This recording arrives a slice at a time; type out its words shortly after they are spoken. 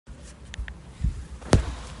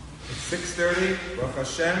6:30, Baruch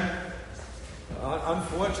Hashem.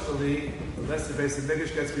 Unfortunately, unless the Beis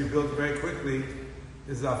Hamikdash gets rebuilt very quickly,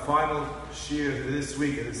 this is our final Shiur this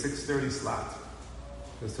week at a 6:30 slot.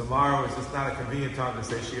 Because tomorrow is just not a convenient time to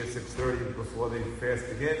say Shiur at 6:30 before the fast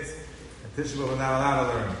begins. And Tisha B'Av we're not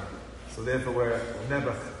allowed to learn. So therefore we're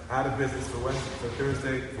never out of business for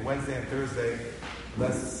Wednesday and Thursday,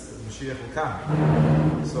 unless Mashiach will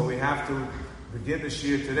come. So we have to begin the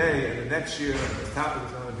Shiur today, and the next Shiur, the topic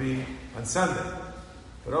is going to be on Sunday.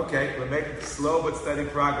 But okay, we're making slow but steady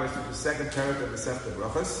progress through the second parak of the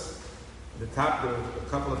Brachos. A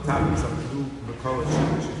couple of topics on the new Kollel,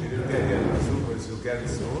 which if you didn't get yet in the Zoomers, you'll get it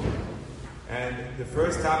soon. And the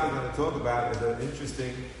first topic we're going to talk about is an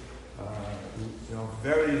interesting,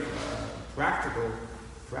 very practical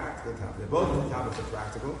topic. Both the topics are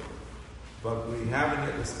practical, but we haven't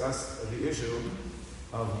yet discussed the issue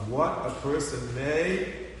of what a person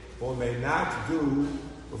may or may not do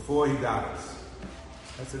before he davens.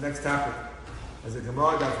 That's the next topic. As a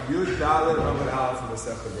Gemara, Yud Dalet Amud Aleph from the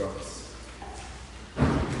Brachos.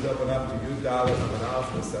 Please open up to Yud Dalet Amud Aleph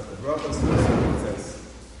from the Brachos. Let's see what it says.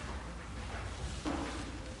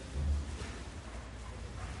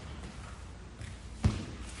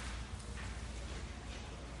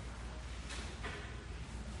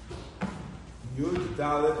 Yud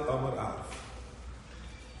Dalet Amud Aleph.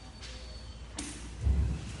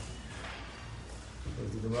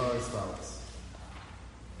 The Gemara as follows.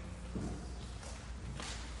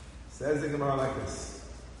 Says the Gemara like this.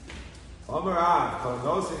 Omer Av, Kol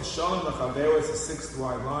Nosin Shalom L'Chaveru, it's the sixth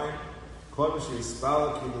wide line. Kollel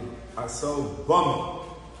Sheyispal Kilu Aso Bum.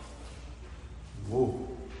 Whoa.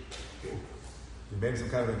 He made some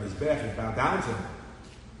kind of a mizbech, he bowed down to him.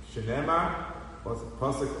 Shenemar, the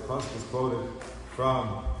pasuk is quoted from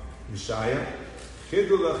Yeshaya.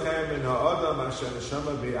 Chidu Lachem Min Ha'odam Asher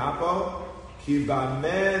Neshama Bi'apo Ki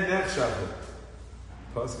Bameh Nechshavu.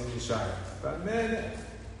 Pasuk in Yeshaya. Bameh.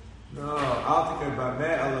 No, I'll take a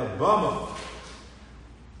Bameh Alabama.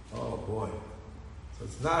 Oh boy. So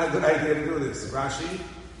it's not a good idea to do this. Rashi,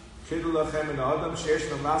 Chidu Lachem Min Ha'odam Sheyesh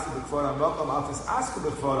Namasa B'Kvar HaMokom Al Tis'asku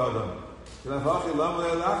B'Kvar Ha'odam. Yilachachi Lam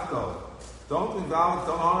Le'elachto. Don't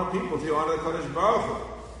honor people till you honor the Kodesh Baruch Hu.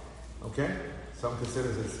 Okay? Some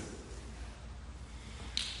considers this.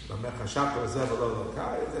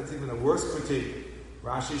 That's even a worse critique.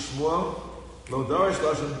 Rashi Shmuel, Lo Dorish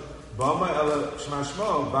Loshen, Bama Ela Shema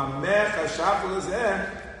Shmo, Bameh Chashav Lezeh,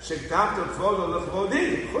 Shektamto Kvodo Lechvodi,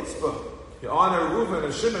 Chutzpah. You honor Reuven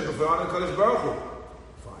and Shimon before you honor the Kodesh Baruch Hu.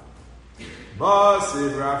 Fine.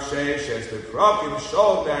 Masiv Rav Sheish, Esther Krokim,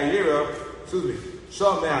 Shol Me'ayira, excuse me,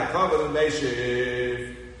 Shol Me'akavod and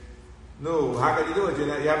Meishiv. No, how can you do it?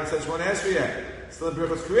 You haven't said one answer yet. Still in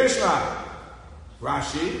Brachos Kriyashma.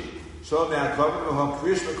 Rashi, Shol Me'akavod, V'hom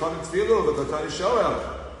Kriyashma Kodim Tfilu, V'kotani Shoel.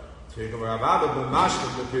 Tigam Rabba,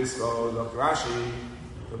 B'mashkim L'Pisko, look Rashi,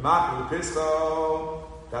 B'mashkim L'Pisko,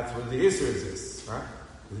 that's when the Isser exists, right?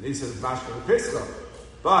 The Isser is Mashkim L'Pisko.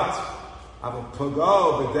 But, Abu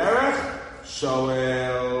Pogo, B'derech,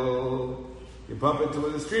 Shoel. You bump into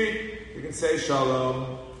in the street, you can say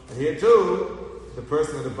Shalom. And here too, the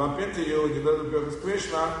person going to bump into you in the middle of the Brachos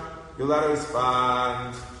Kriyashma, you'll let her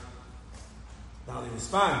respond. Not only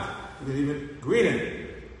respond, you can even greet him.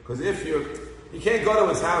 Because if you can't go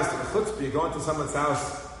to his house to the chutzpah, you're going to someone's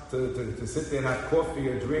house to sit there and have coffee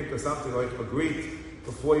or drink or something, or greet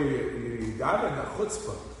before you dive in the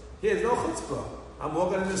chutzpah. Here, there's no chutzpah. I'm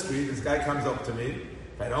walking in the street, this guy comes up to me.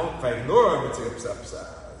 If I ignore him, it's a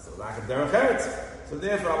lack of derech eretz. So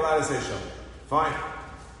therefore, I'm allowed to say shalom. Fine.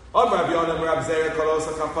 Rabbi Yonam Rab Zera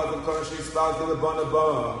Kolosa Kapatul Konashi Spal Kilabana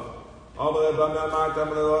Ba. Amale Bama Marta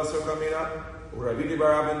Amale Sokamina. Rabbi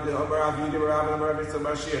Barabin, Rabbi Barabin, Rabbi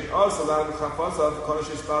Sabashir. Also, that the Chafaza of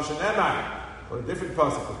Konashi Spal Shanema. Or a different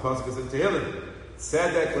pasuk. The pasuk is in Tehillim.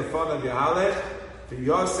 Tzedek Lefona V'Halech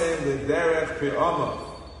V'Yosem L'Derech Pi'Omav.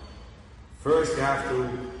 First, you have to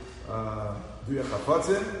do your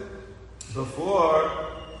Chafazim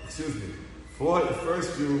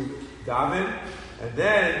first you daven, and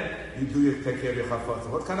then you take care of your chafatzim.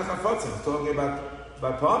 What kind of chafatzim? I'm talking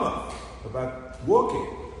about palma, about walking.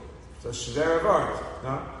 So shver of art,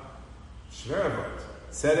 no? Shver of art.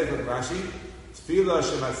 Tzedek with Rashi, tefila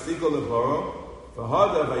shematztigo leboro,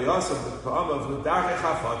 v'hada v'yosem v'palma v'darche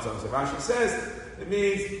chafatzim. So Rashi says, it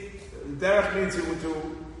means, derech means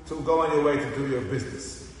to go on your way to do your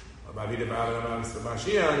business.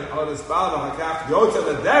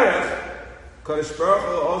 Kodesh Baruch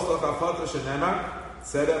Hu also chafato shenema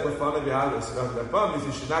tzedek lefana v'halus. Means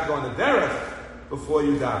you should not go on the derech before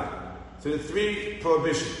you die. So the three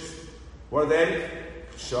prohibitions. What are they?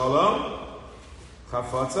 Shalom,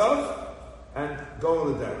 chafatzov, and go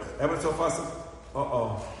on the derech. Ever so fast?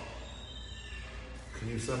 Can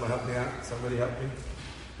you someone help me out? Somebody help me?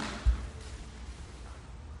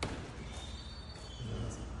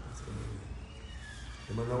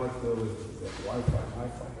 Anyone know what the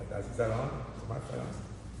Wi-Fi? Is that on? Is the Wi-Fi on?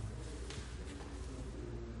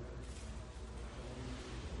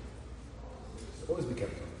 It's always be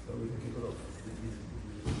kept on, so we can keep it open.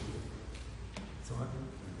 It's on?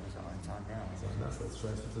 It's on now. It's on now, so let's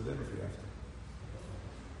transfer to them if you have to.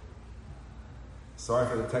 Sorry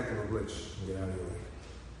for the technical glitch. Get out of your way.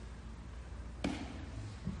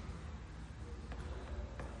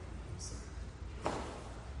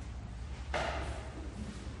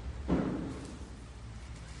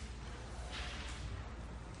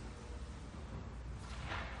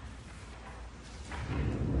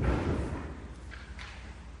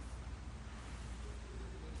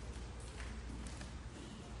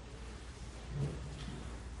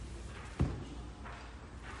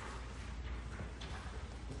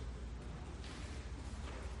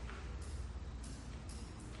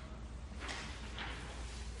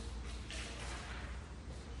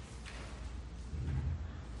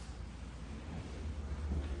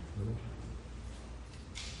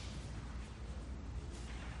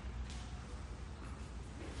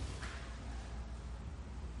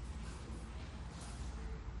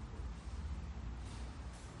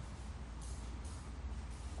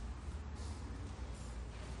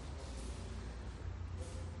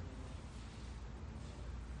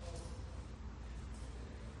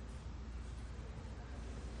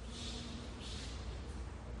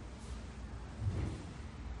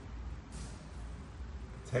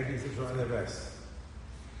 Techies are trying their best.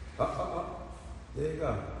 There you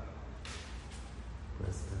go.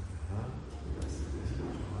 Press that.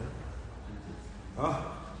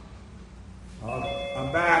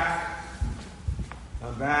 I'm back.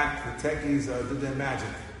 The techies did their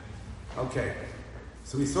magic. Okay.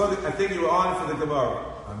 So we saw I think you were on for the Gemara.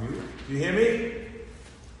 Do you hear me?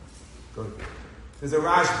 Good. There's a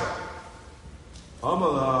Rashba.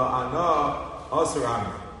 Amala ana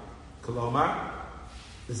asaram. Kolomar.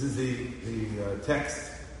 This is the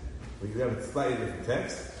text. We have a slightly different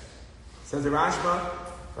text. It says the Rashba,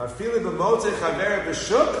 "Vafili b'motzei chaver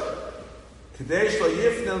b'shuk, kadesh lo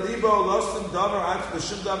yifna libo losum davar at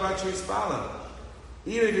l'shum davar yispala."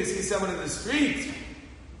 Even if you see someone in the street,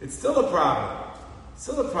 it's still a problem.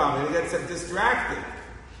 You get distracted.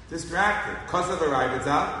 Because of a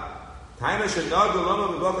rivatzah. Taima shenod l'loma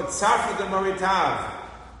b'bokat tzafra d'moritav.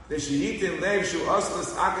 They should eat in lev shu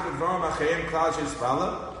oslas akad v'vorim achayim klal yispala.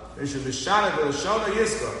 They should mishana v'lashona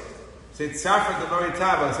yisko. Say tzafra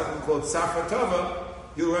d'moritav, something called tzafra tova.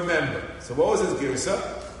 You'll remember. So what was his girsa?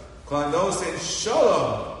 Kollel saying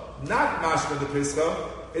shalom, not mashma the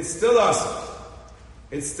pisco. It's still awesome.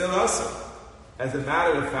 As a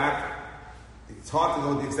matter of fact, it's hard to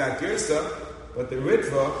know the exact girsa, but the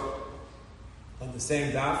Ritva on the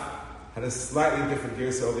same daf had a slightly different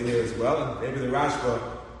girsa over here as well, and maybe the Rashba,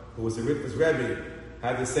 who was the Ritva's Rabbi,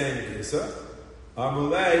 had the same girsa.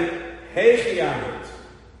 Amulei heichi amrit.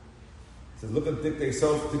 So look at Dikdei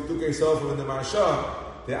Sofa in the Marsha.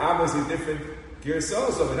 They're obviously different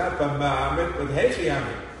girsos, so they're not Bama amrit, but heichi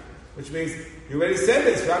amrit, which means you already said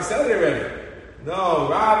this. Rav said it already. No,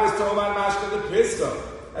 Rav is talking about mashka the pisco.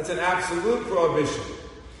 That's an absolute prohibition.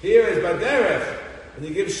 Here is baderech, and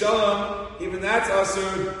you give shalom, even that's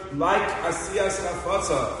asur like asiyas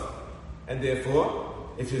chafotzav. And therefore,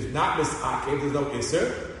 if it's not misakev, there's no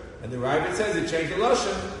iser. And the Rabbi says it changed the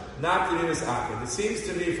lashon not to be misakev. It seems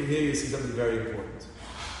to me from here you see something very important.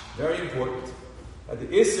 Very important.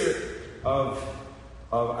 The iser of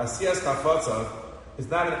asiyas chafotzav is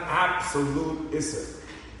not an absolute iser,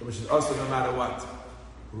 which is also no matter what.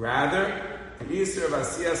 Rather, the Easter of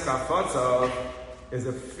Asiyas Chafotzav is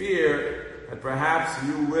a fear that perhaps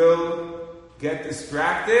you will get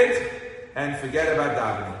distracted and forget about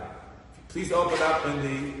davening. Please open up in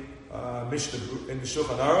the Mishnah, in the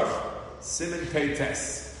Shulchan Aruch, Siman Pei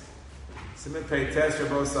Tes. Siman Pei Tes,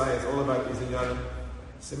 Rabbosai, it's all about these inyanim.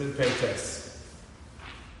 Siman Pei Tes.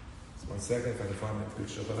 Just 1 second, if I can find my good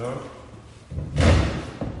Shulchan Aruch.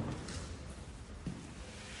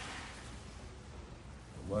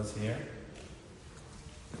 It was here.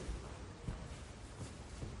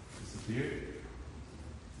 Disappeared.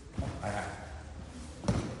 I have.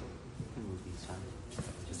 It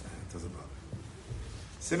doesn't bother.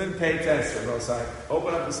 Siman Pei Tes, Rabbosai.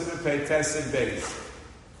 Open up the Siman Pei Tes in base.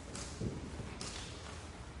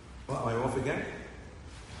 Well, am I off again?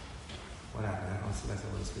 What happened? I don't see that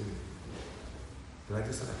on the screen. Did I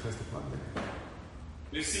just press the button there?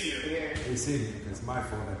 You see you. Yeah. You see me. It's my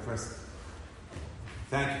fault. I pressed it.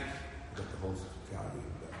 Thank you. got the whole value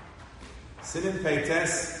there. Simin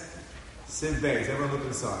Peites, Sin Beis. Everyone look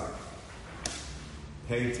inside.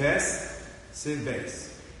 Peites, Sin Beis.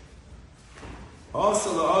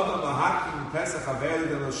 Also, the Adam Mahakim Pesach Haveli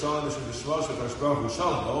the Lashon the Shlosh with Hashbach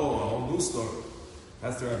Shalom. Oh, a whole new story.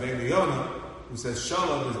 That's the Rabbi Yonah, who says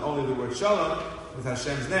Shalom is only the word Shalom with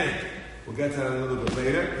Hashem's name. We'll get to that a little bit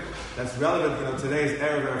later. That's relevant, today's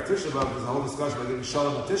Erev Tisha B'Av. There's a whole discussion about getting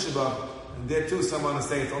Shalom and Tisha B'Av, and there too, someone will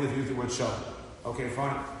say it's only if you use the word Shalom. Okay,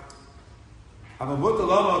 fine. Avamut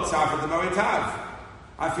Lomo Tzaf the Maritav.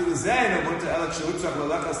 I feel the Zayn of Munta Elak Shehutzak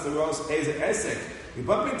Lelachas the Rose Eze Esek. You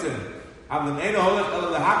bump into him. Avlam Eino Holech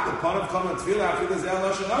El Lehak the Pon of Kol Tefila. I feel the Zayn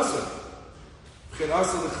Loshen Osir. Ched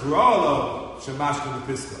Osir the Chroalo Shemashkin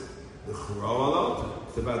the Piska. The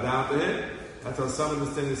Chroalo to bow down to him. That's how some of the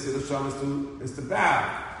things the Sham is to bow.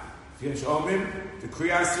 If you Omim, the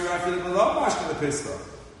Kriyas Surah feel the Lo Mashkin the Piska.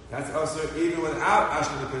 That's also even without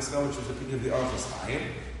Ashkin the Piska, which is the opinion of the Orchos Chaim.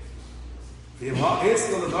 The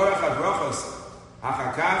Imha'iskel the Norach HaBrachos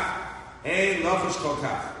Hachakach Ein Lofish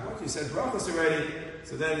Kolkach. What you said Brachos already,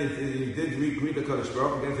 so then you did read the Kodesh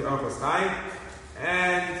Baruch against the Orchos Chaim,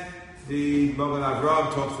 and the Mogen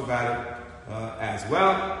Avraham talks about it as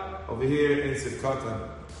well. Over here in Sivkot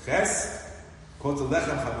Ches, called the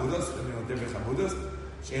Lechem Chamudos, different Chamudos,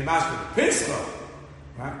 Shein Mashkin Pischo,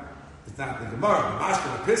 right? It's not the Gemara.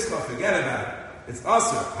 Mashkin Pischo, forget about it. It's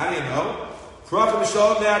Asur. How do you know? Brachos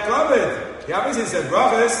Shalom Ne'akovid. He obviously said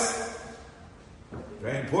Brachos.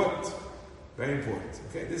 Very important. Very important.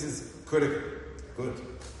 Okay, this is critical. Good.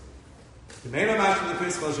 The main Mashkin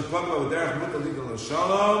Pischo, Shepogba, Uderech Mutal Ligal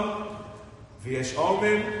Shalom, V'yesh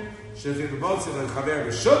Omim, Shefim B'motziv, Chaver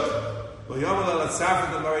B'shuk, V'yomel Al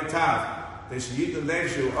Tzaf the Maritav. They should eat the name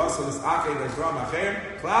Shu also this Akei the Dram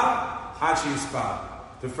Acher, Klal, Hachi Yispal.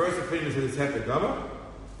 The first opinion is the Tet Gama,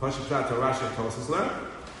 Pasha Pshat Rashi and Tosos learn,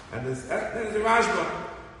 and then there's the Rajba.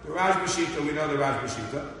 The Rajba Shita, we know the Rajba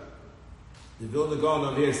Shita. The Vilna Gaon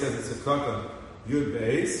over here says it's a Kotem Yud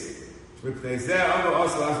Beis. You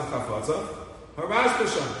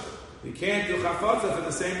can't do Chafotza for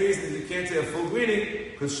the same reason as you can't say a full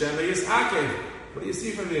greeting, because Shema is Akev. What do you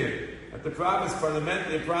see from here? That the problem is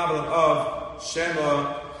fundamentally a problem of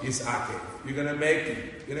Shema is Akev. You're going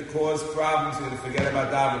to cause problems, you're going to forget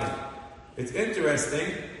about davening. It's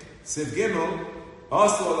interesting, Siv Gimel,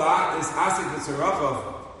 also Allah is Asik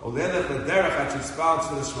V'Tzarachov, Olelech L'derech at Yispal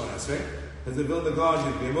for the Shemona Esrei. There's a Vilna Gaon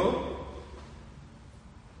Siv Gimel,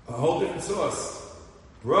 a whole different source.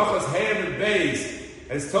 Brachos Hayam and Beis,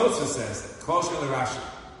 as Tosha says, Kosher and Rashi.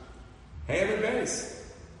 Hayam and Beis.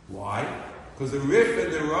 Why? Because the Rif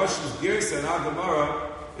and the Rosh's Girsa and our Gemara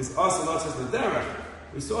is also not just the Derech.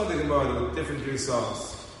 We saw in the Gemara with different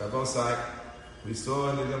Girsas. By both sides. We saw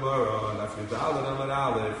in the Gemara, and after Yudal and Amad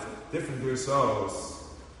Aleph, different Girsas.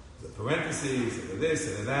 The parentheses, and the this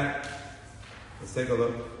and the that. Let's take a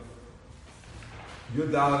look.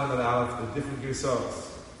 Yudal and Amad Aleph, the different Girsas.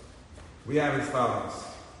 We have as follows.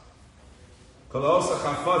 Kolosa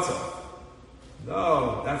Chafotza.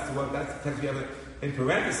 No, that's the text we have in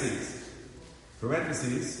parentheses.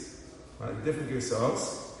 Parentheses, right, different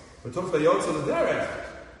Girsas. We're talking about Yotzel and Derech.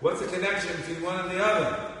 What's the connection between one and the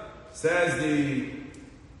other? Says the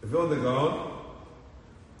Vilna Gaon,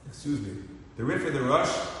 the Rif and the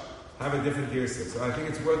Rush have a different Girsa. So I think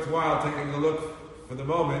it's worthwhile taking a look for the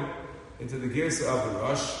moment into the Girsa of the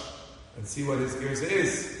Rush and see what his Girsa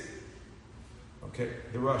is. Okay,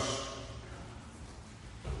 the Rush.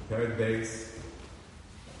 Parent base.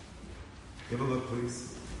 Give a look,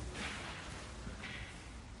 please.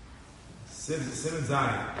 Simon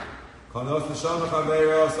Zion. Konos Nishon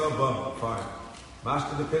Chaveiro, so boom, fine.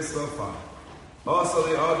 Mashta the Pislo, fine. Also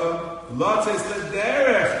the other, Lotes the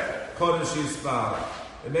Derech, Kodesh Yispal.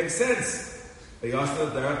 It makes sense.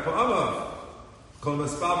 Yosna the Derech Pa'amav. Kol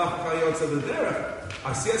Mispal Machakayot to the Derech.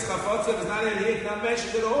 Asiyas Chafotzev is not in here, it's not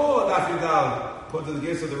mentioned at all. Daf Yudal, put to the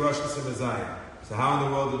gifts of the Rosh and Simon Zion. So how in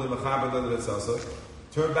the world do the Mechaber learn that it's also?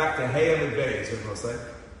 Turn back to Hey Amid Beis, what we'll say.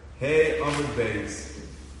 Hey Amid Beis.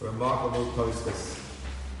 Remarkable Tosfos.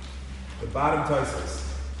 The bottom Tosfos.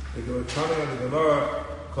 They were coming on the Gemara,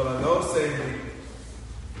 Kollel saying,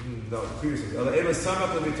 no, the previous one. Ela Eva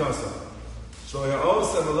Samach Levitosa. Shoya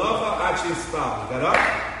Osa Malacha Achi Yispal. You got up?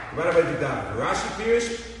 Right away to down. Rashi Pirish,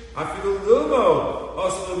 Afilu Lilmo.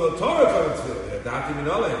 Also Lilmo Torah coming to it. Dati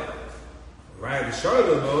Minole. Right, the Shor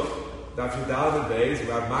Lilmo. Daf Yudal the Beis,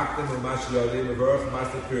 Rav Makdim, Umash Yodim, Mavorach,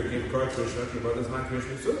 Master Pirkim, Kor Krishna, Kibodas Man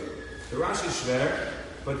Krishna Sura. The Rashi is shver,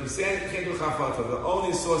 but you say you can't do Chafata. The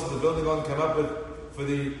only source the Vilna Gaon come up with for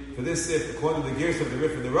this sif, according to the gears of the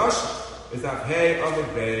Rif and the Rush, is that Hey Amid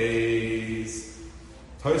Beis.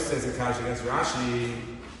 Tosh says a kash against Rashi.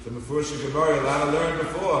 The Mefurish Gemara, you're allowed to learn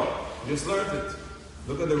before. You just learned it.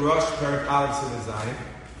 Look at the Rosh Perik Aleph Siman Zayin,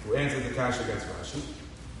 who answers the Kasha against Rashi.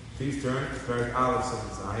 Please turn to Perik Aleph Siman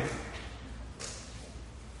Zayin.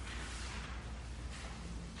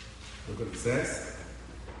 Look what it says.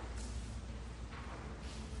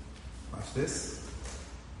 Watch this.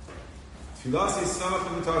 Tfilasi Samach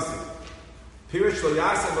V'Mutasi. Pirish Lo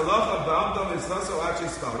Yaseh Malacha Ba'amdom V'Tzlaso Achi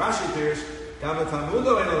Spal. Rashi Pirish Gam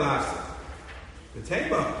Talmudo En Olafse. The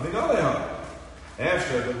Tema Minoleho.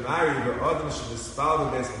 After the Mari V'Odom Shemispal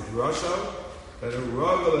V'Beis V'Drosho, and the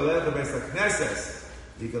Rogel Elech V'Beis HaKnesses,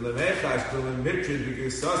 Yikal Lemechash Kulem Mitrid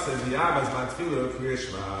V'Girsose V'Yavaz Matfilu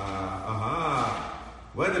Kriyashma. Aha.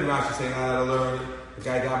 When did Rashi say how to learn? The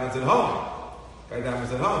guy davens at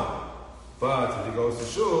home. But if he goes to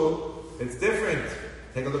shul, it's different.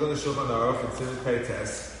 Take a look on the Shulchan Aruch and Siman Pei Tes.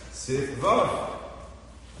 Siv Vav.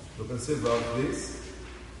 Look at Siv Vav, please.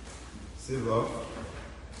 Siv Vav.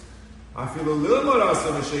 I feel a little more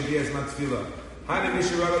awesome as Shegias Matfila. Hani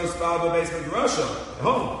Mishiraga Uspal B'Beis Midrasha at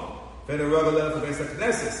home. Then a Raga Lelech B'Beis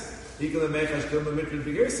HaKnesses. Yikal Lemechash Kulem Mitrid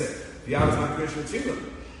V'Girseh. V'Yavaz Matfila Tefillah.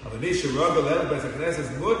 But Mishiraga Lelech B'Beis HaKnesses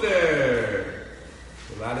Mutter.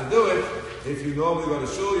 You're allowed to do it. If you normally go to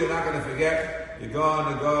shul, you're not going to forget. You're going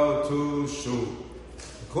to go to shul.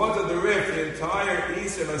 According to the Rif, the entire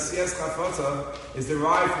Isser Masiyas Chafotza is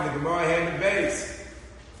derived from the Gemara Haman Beis.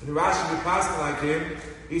 And the Rashi be passing like him.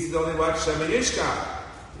 Isser only watch Shema Yishka.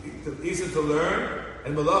 Isser to learn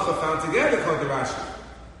and Malacha found together, according to Rashi.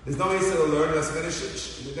 There's no Isser to learn,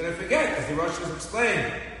 you're going to forget, as the Rashi was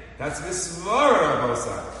explaining. That's Misvara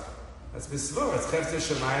Abosai. That's Misvara. It's Chefzer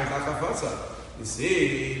Shemayim Chafotza. You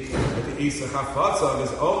see, that the Isser Chafotza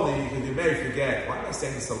is only because you may forget. Why am I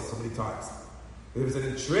saying this so many times? If it's an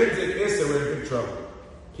intrinsic Isser, we're in big trouble.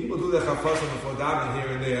 People do the Chafotza before davening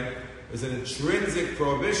here and there. There's an intrinsic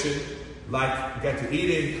prohibition, like get to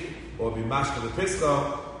eating or be mashka the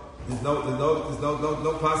pisco. There's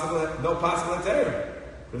no possible terror.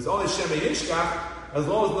 There's only Shema Yishkach. As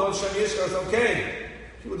long as no Shema Yishkach is okay.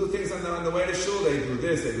 People do things on the way to shul. They do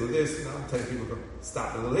this. You know, I'm telling people to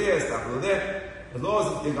stop a little here, stop a little there. As long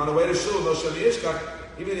as you're on the way to shul, no Shema Yishkach.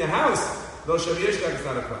 Even in your house, no Shema Yishkach is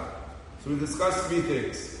not a problem. So we discussed three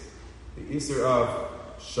things: the Isser of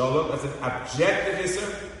Shalom, that's an objective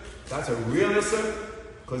Isser. That's a real Isser,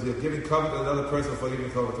 because you're giving cover to another person before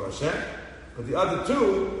giving cover to Hashem. But the other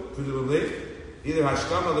two, presumably, either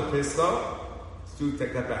Hashkam or the Pisco, to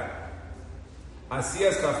take that back.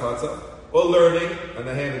 Asiyas Chafotza, or learning, and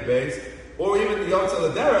the hand base, or even the Yotza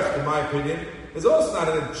L'derech, in my opinion, is also not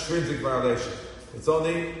an intrinsic violation. It's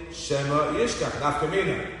only Shema Yishkach,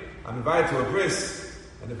 Nafkamina. I'm invited to a bris,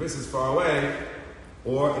 and the bris is far away,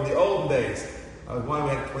 or in the olden days,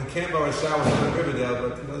 when Campbell or Shiur was in Riverdale,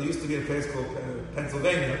 but there used to be a place called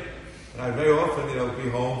Pennsylvania, and I'd very often, be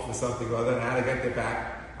home for something or other, and I had to get there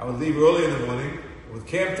back. I would leave early in the morning. With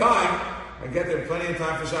camp time, I'd get there plenty of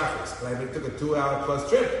time for Shacharis. But I took a 2-hour plus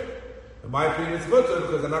trip. In my opinion, it's good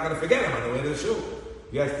because I'm not going to forget them on the way to the shul.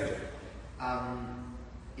 Yes, DJ.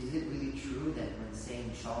 Is it really true that when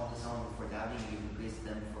saying Shalom to someone before davening, you replace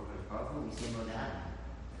them for Brachos, we say Modani?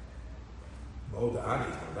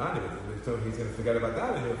 Modani. He's going to forget about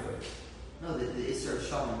davening. No, the Isser of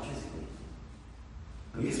Shalom intrinsically.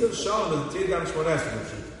 The Isser of Shalom is the Tidam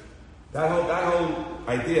Shmones. That whole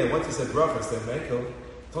idea, once you said Brachos, then Mekel,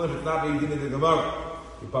 told him it's not me, you did in the Gemara.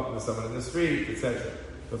 You bump into someone in the street, etc.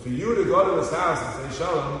 But for you to go to his house and say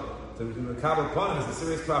Shalom, to do the Kabbalah upon him is a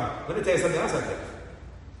serious problem. Let me tell you something else I think.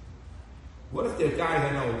 What if there are guys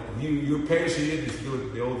I know, you parish Yiddish used to do it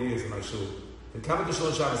in the old years in my shul. They come into shul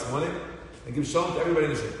on Shabbos morning and give Shalom to everybody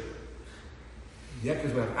in the shul. The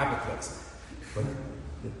Yekkers will have apoplexy. But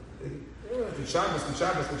the Shabbos,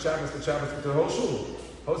 with the whole shul.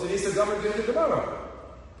 How's it Easter government doing it tomorrow?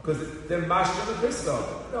 Because they're mashing the Christo.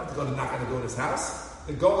 They don't have to go, they're not going to go in his house.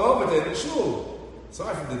 They're going over there in the shul.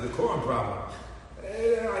 Sorry for the decorum problem.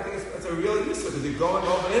 I think that's a real issue because you're going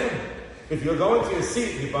over him. If you're going to your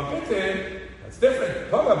seat and you bump into him, that's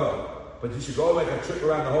different. But you should go make a trip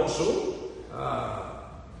around the whole shul.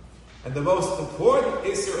 And the most important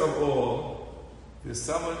Isser of all, there's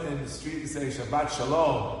someone in the street who says Shabbat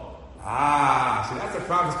Shalom. See, that's a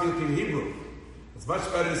problem speaking Hebrew. It's much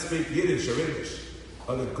better to speak Yiddish or English.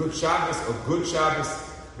 Or the good Shabbos or good Shabbos.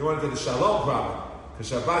 You want to get the Shalom problem.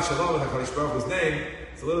 Because Shabbat Shalom in HaKadosh Baruch Hu's name,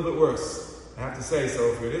 it's a little bit worse. I have to say,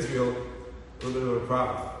 so if you're in Israel, a little bit of a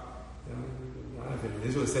problem. I don't think in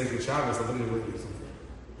Israel saying good Shabbos, I'm looking at you.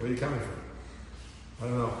 Where are you coming from? I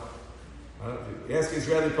don't know. Ask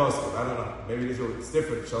Israeli postal. I don't know. Maybe in Israel it's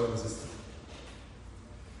different. Shalom is system.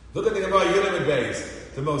 Look at the Gemara Young Israel of Riverdale.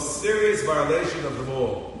 The most serious violation of them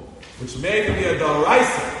all. which may be a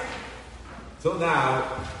Doraisa. Till now,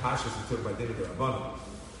 Pashas is took by David Rabbanon.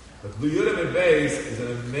 But Lu Yudim and Beis is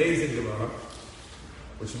an amazing Gemara,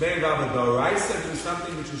 which may involve a Doraisa to do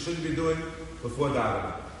something which you shouldn't be doing before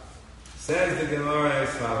davening. Says the Gemara as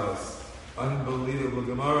follows. Unbelievable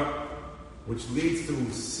Gemara, which leads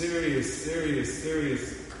to serious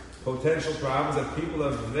potential problems that people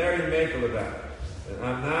are very makel about. And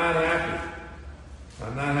I'm not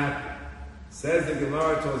happy. Says the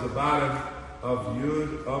Gemara towards the bottom of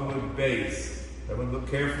Yud Amud Beis. Everyone look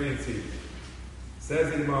carefully and see.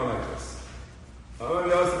 Says the Gemara like this.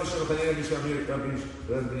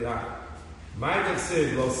 Might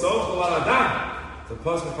said, Lo sochlu al adam. The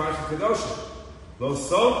post of Parshat Kedoshim. Lo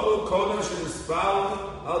sochlu kodem shenispal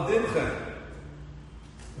al dimchem.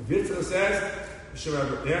 Vitzah says,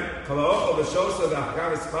 Kalaocho v'shosa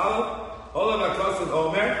v'achgav ispal. All of our close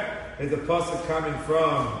Omer is a pasuk coming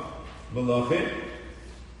from Malachim.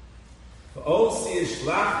 You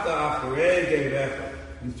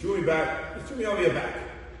threw me back. You threw me over your back.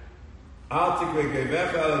 I'll take away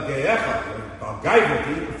Gevecha al Geyecha. I'll guide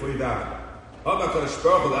you before you die. Oh my God,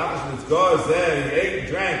 Shpurch, the Achash Mitzgor is there. He ate and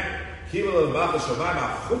drank. Kibel al Bacha Shamayim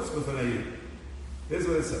Achutz B'fanayim. Here's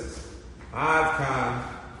what it says. Ad Kan.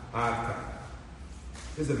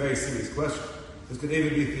 This is a very serious question. This could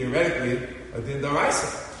even be theoretically a din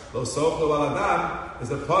d'oraisa. Lo sochlu al adam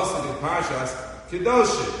is a pasuk in Parshas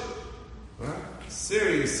Kedoshim. Right?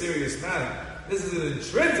 Serious matter. This is an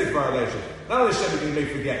intrinsic violation. Not only Shem you may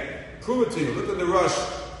forget. Prove it to you. Look at the Rosh,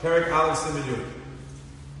 Perek Aleph Siman Yud.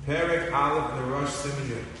 Perek Aleph and the Rosh Siman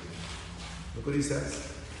Yud. Look what he says.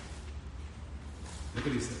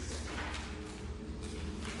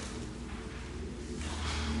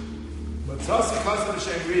 But Tosi Kosim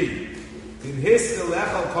Shem read. In his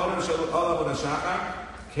Lechal Kodim Shalom Olam Unashachar,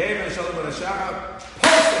 came and Shalom Unashachar,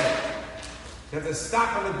 posted. You have to stop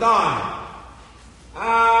on the dawn.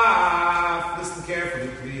 Listen carefully,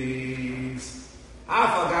 please.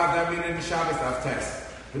 Afal Gav Davening in Shabbos Daf Tes,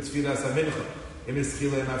 B'Tfilas HaMincha, Im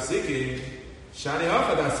Eschila Im Afsikim, Shani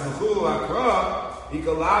Ochad Asmuchu Akro,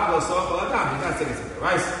 Ikolav Lo Sochel Adam. He's not saying it's a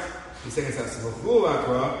Raisa. He's saying it's Asmuchu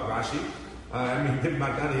Akro, Rashi.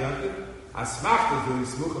 Magdani Yontif. Asmachta to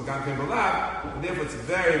Yismuch of Gam Kebolav, and therefore it's a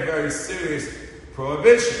very serious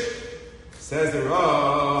prohibition. Says the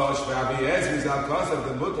Rosh, Rabbi Ezri's al Kosav,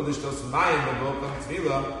 the Mutal Ishtos Mayim, the Bokam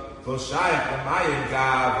Tefila, Boshayach, the Mayim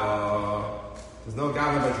Gava. There's no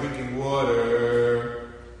Gava by drinking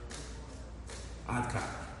water. Adka.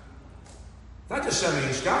 Not just Shem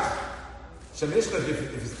Yishkach. Shem Yishkach,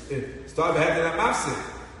 if start ahead in a mafsid,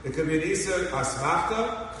 it could be an Isser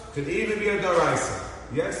Asmachta, could even be a Doraisa.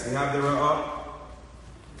 Yes, we have the Ra'ah.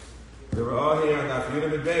 The Ra'ah here on Daf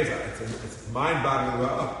Yudim and Beis. It's mind-boggling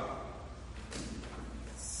Ra'ah.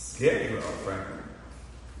 Scary Ra'ah, frankly.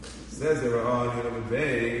 It says the Ra'ah on Yudim and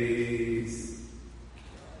Beis.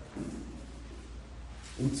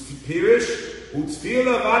 Pirish,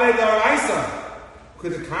 Utzfila Baalei Batim.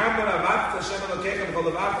 Could the Karmel Avat Hashem Elokechem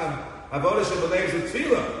Cholavachem Avodah Shebeleves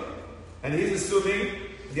Utzfila? And he's assuming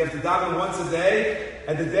you have to daven once a day,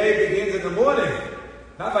 and the day begins in the morning.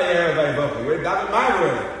 Not by Erev Vayvoka. You're davening my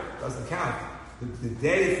word. Doesn't count. The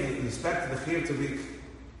day, with respect to the Shiur to be,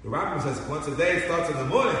 the Rabbi says once a day it starts in the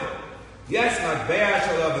morning. Yes, not Be'ah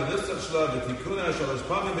Shalom, the Nusach Shalom, the Tikkuna Shalom, the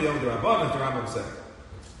Pamim B'yom the Rabban, as the Rambam said.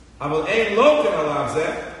 Aval Ein Loken Alav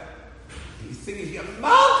Zeh. He's thinking you're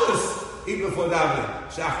Malchus even before davening.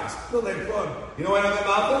 Shachos. Still ain't fun. You know why I'm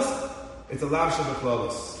Malchus? It's a Lav Shabbat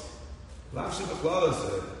Lav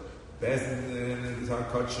Shabbat Bezin is our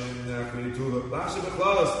kachin community too. Lav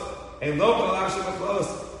Shabbat and local Lav Shabbat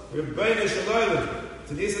Rebbeinu Shalolim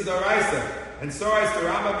to this is Doraisa and so is the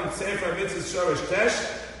Rambam in Sefer Mitzvah Shorish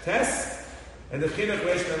Tes and the Chinuch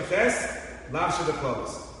Reish Mem Ches Lav Shabbat.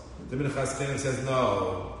 The Minchas Chinuch says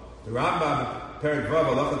no. The Rambam Perek Vav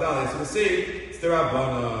Halacha Dal is to see it's the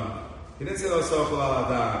Rabbanon. He didn't say Lo Sochel Al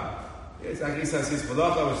Adam. It's like he says he's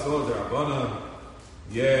Malacha which is all the Rabbanon.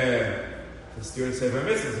 Yeah. The student Sefer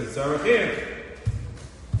Mitzvahs, it's Zarachim.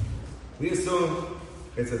 We assume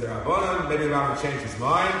it's a Rabbanon. Maybe Rambam changed his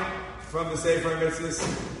mind from the Sefer Mitzvahs,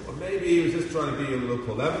 or maybe he was just trying to be a little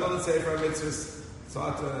polemical in Sefer Mitzvahs. It's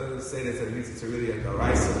hard to say that it means it's really a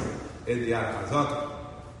Doraisa in the Yad Chazaka.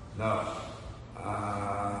 No.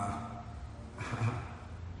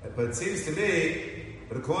 But it seems to me,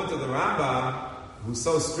 but according to the Rambam, who's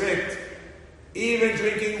so strict, even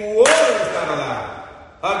drinking water is not allowed.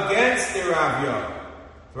 Against the Rav Yod.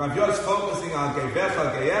 The Rav Yod is focusing on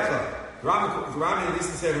Gevecha, Geyecha. The Rambam in this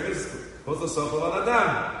Sefer Mitzvahs, both the Sochel al Adam,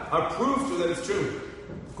 are proof to that it's true.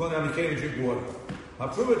 According to him, you can't even drink water. I'll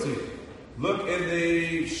prove it to you. Look in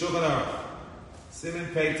the Shulchan Aruch. Simin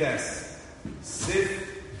Peites. Sif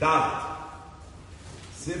Dalet.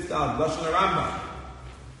 Sif Dalet. Lashon Rambam.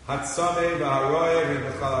 Hatzameh v'haroyev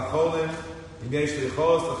v'mechal hacholim. Im yesh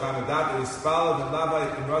lichos l'cham edat v'yispal v'lava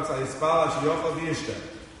imrotza yispal asher yochel v'yishtem.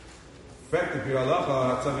 Effective bir halacha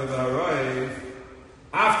hatzameh v'haroyev.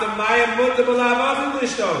 After Mayim mutter b'lavavim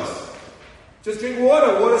lishtos. Just drink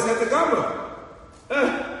water. Water's had the gamra.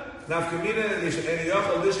 Nafkamina and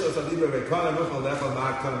yochel lishtos aliba v'ekona muchal lechel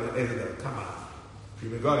ma'akon v'ezedel. Come on.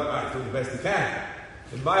 You've been going, all right, do the best you can.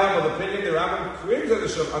 In my humble opinion, the Rambam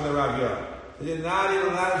cringes on the Rav Yah. You're not even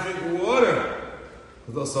allowed to drink water.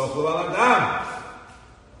 Because they'll sochlu al adam.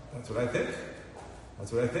 That's what I think.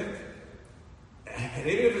 That's what I think. And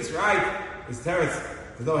even if it's right, it's teretz.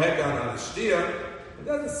 There's no heck on the shtia. It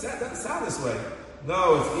doesn't sound this way.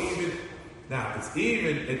 No, it's even. Now, it's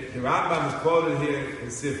even. The Rambam is quoted here in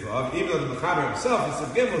Sifra. Even though the Mechaber himself in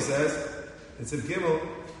Sif Gimel says, in Sif Gimel,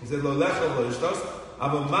 he said, Lo lechel lo lishtos,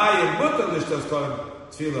 aber mayim mutter lishtos kodim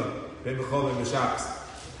tefila, ben b'chol ben b'shabes,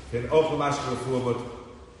 ben ochel mashkel l'fuah mutter.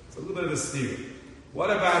 It's a little bit of a steer. What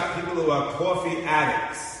about people who are coffee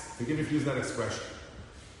addicts? Forgive me if you use that expression.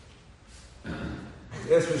 I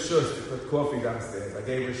asked Rishus to put coffee downstairs. I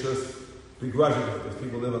gave Rishus begrudgingly because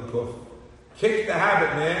people live on coffee. Kick the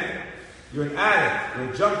habit, man. You're an addict. You're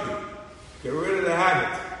a junkie. Get rid of the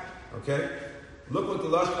habit. Okay? Look what the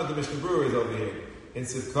lashon of the Mishnah Berurah is over here. In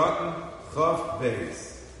Sivkatan Chav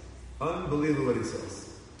Beis. Unbelievable what he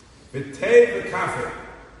says. V'tei v'kafer.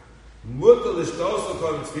 Mutter l'shtos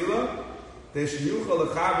l'kodem tefila. De'shiyuchal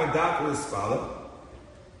l'chav and dat l'espala.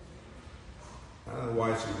 I don't know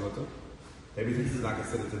why it should be mutter. Maybe this is not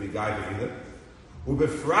considered to be guided either.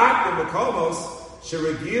 U'befrat b'mekomos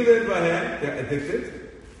sheregilin b'hem. They're addicted.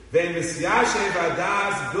 Ve'misyashev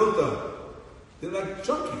adas biltam. They're like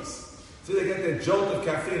junkies. So they get their jolt of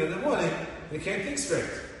caffeine in the morning, they can't think straight.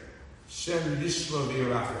 Shem nishma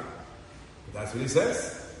v'yirachim. That's what he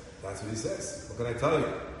says. That's what he says. What can I tell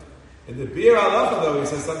you? In the Bir Halacha, though, he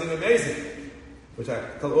says something amazing, which I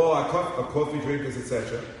tell all our coffee drinkers,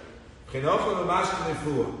 etc. Chinochel v'mashkin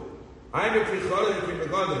nefuah. I'm a pricholim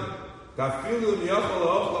v'primagodim. Dafilu miyochel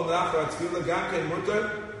ha'ochel l'achar atfila gam ken mutter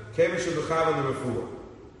kemesh v'chavan l'refuah.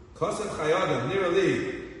 Kosem chayodem, nearly,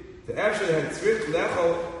 the actually had tzrich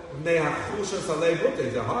lechol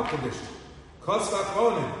it's a heart condition. Kosvat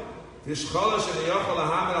monim. Vishchola sheniyochol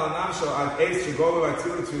lahamed al namsho ad eitz shugover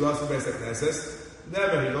v'atzilu tfilos v'besek neses.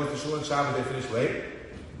 Never. He goes to shul and Shabbat, they finish late.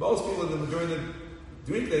 Most people during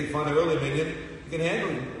the week they find a early minion. You can handle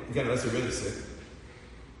it. Again, unless you're really sick.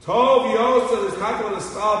 Tov yosel is hakol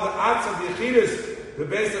l'spal v'atzav v'yechidus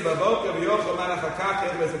v'besek b'boka v'yochol manach hakach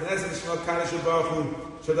yed v'besek neses shmot kadeshu baruch hu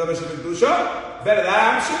shodav v'shem v'kedusha better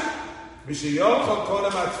than how do you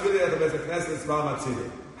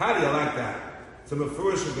like that? It's a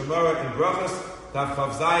mefurish in Gemara in Brachos, Daf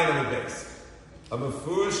Chav Zayin on the base. A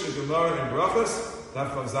mefurish in Gemara in Brachos, Daf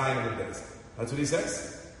Chav Zayin on the base. That's what he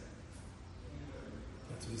says.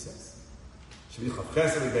 That's what he says. Should be Chav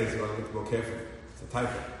Ches on the base. You want to be more careful. It's a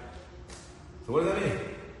typo. So what does that mean?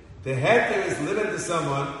 The heter is limited to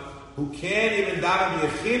someone who can't even daven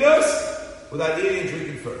b'yechidus without eating and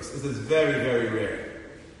drinking first. This is very, very rare.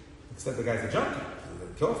 Except the guy's a junkie. He's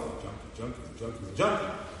a careful. Junkie.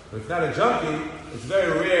 But if not a junkie, it's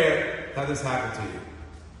very rare that this happened to you.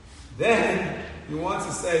 Then, he wants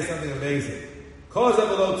to say something amazing. Cause it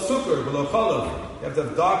below sukkar, below kollel. You have to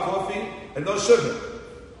have dark coffee and no sugar.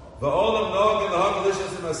 The olam nog and the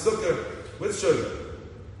hagalicious in my sukkar with sugar.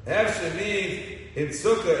 Actually means in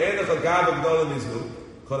sukkar, enech agav gdolim izu.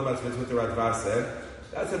 Kodim atzmitz what the Radva said.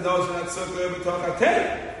 That's a notion that sukkar b'toch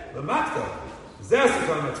hatei. The matko. That's the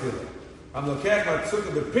kind of tefillah. I'm lokech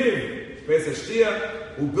matzukah b'pim beis hashtia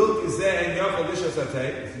u'bilki zeh en yochel lishos hatei.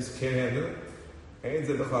 If you can't handle it, ein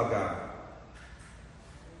zeh b'chal gam.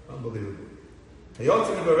 Unbelievable.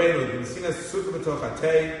 Hayotzim b'reinu b'mesinas tzukah b'toch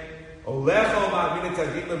hatei olecho ma'amina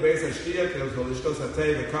tagima beis hashtia k'yochel lishos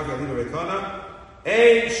hatei v'kav yaliva v'kona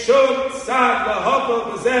ein shum sad lahopel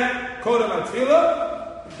b'zeh kodem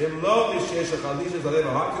atfilah im lo mishesh ha'chalishos alev a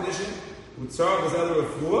heart condition u'tzor b'zeh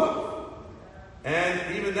l'refuah.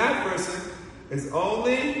 And even that person is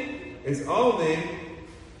only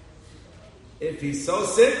if he's so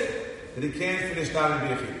sick that he can't finish davening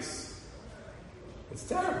b'yechidus. It's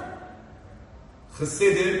terrible.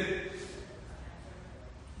 Chassidim,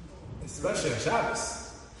 especially on Shabbos,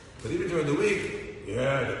 but even during the week,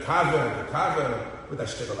 the cover with that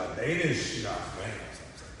shtickle like Danish, man,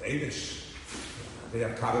 Danish. They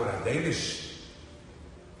have cover with Danish.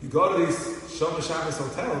 You go to these Shomer Shabbos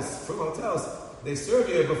hotels, fruit hotels. They serve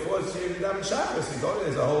you before it's you daven Shabbos. You go there,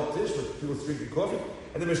 there's a whole dish with people drinking coffee.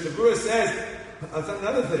 And the Mishnah Berurah says, that's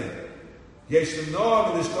another thing. יש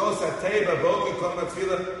למנוע ולשתות התה בבוקר קודם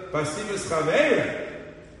התפילה בסיבוס חבר.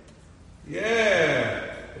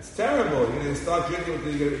 Yeah, it's terrible. You're going to start drinking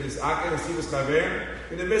with this akel and sibus chaver.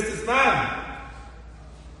 You're going to miss this man.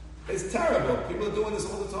 It's terrible. People are doing this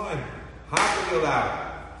all the time. How can you allow it?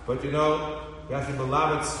 But you know, you have to be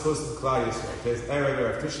melamed tzchus and klal Yisrael. There's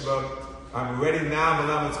Erev Tisha B'Av. I'm ready now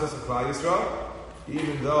melamed tzchus and klal Yisrael,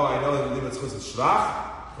 even though I know that we live at tzchus and shlach.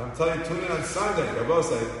 I'm telling you, tune in on Sunday. Rabbi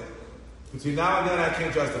said, between now and then I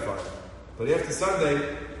can't justify it. But after Sunday,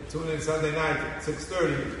 tune in Sunday night at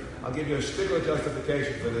 6:30. I'll give you a shtickler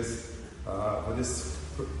justification for this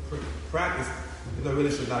practice. You know,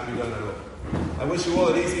 really should not be done at all. I wish you all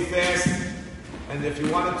an easy fast. And if you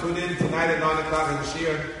want to tune in tonight at 9 o'clock in the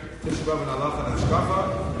Shiur, Tisha B'Av and Halacha and Hashkafa,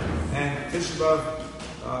 and Tisha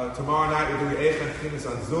B'Av tomorrow night we're doing Eichel and Chinas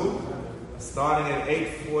on Zoom, starting at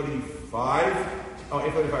 8:45. Oh,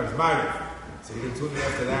 8:45 is Ma'ariv. So you can tune in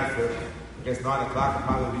after that for, I guess, 9 o'clock. It'll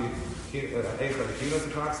probably be Eichel and Chinas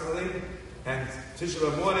approximately. And Tisha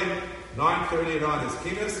B'Av morning, 9:30 on is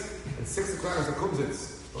Chinas, and 6 o'clock is the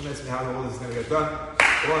Kumzitz. Don't ask me how all this is going to get done.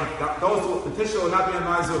 The Tisha will not be on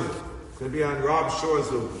my Zoom. It's going to be on Rob Shaw's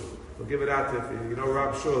Zoom. We'll give it out to, if you know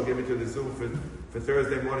Rob Shaw, we'll give it to the Zoom for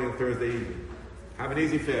Thursday morning and Thursday evening. Have an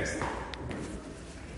easy fast.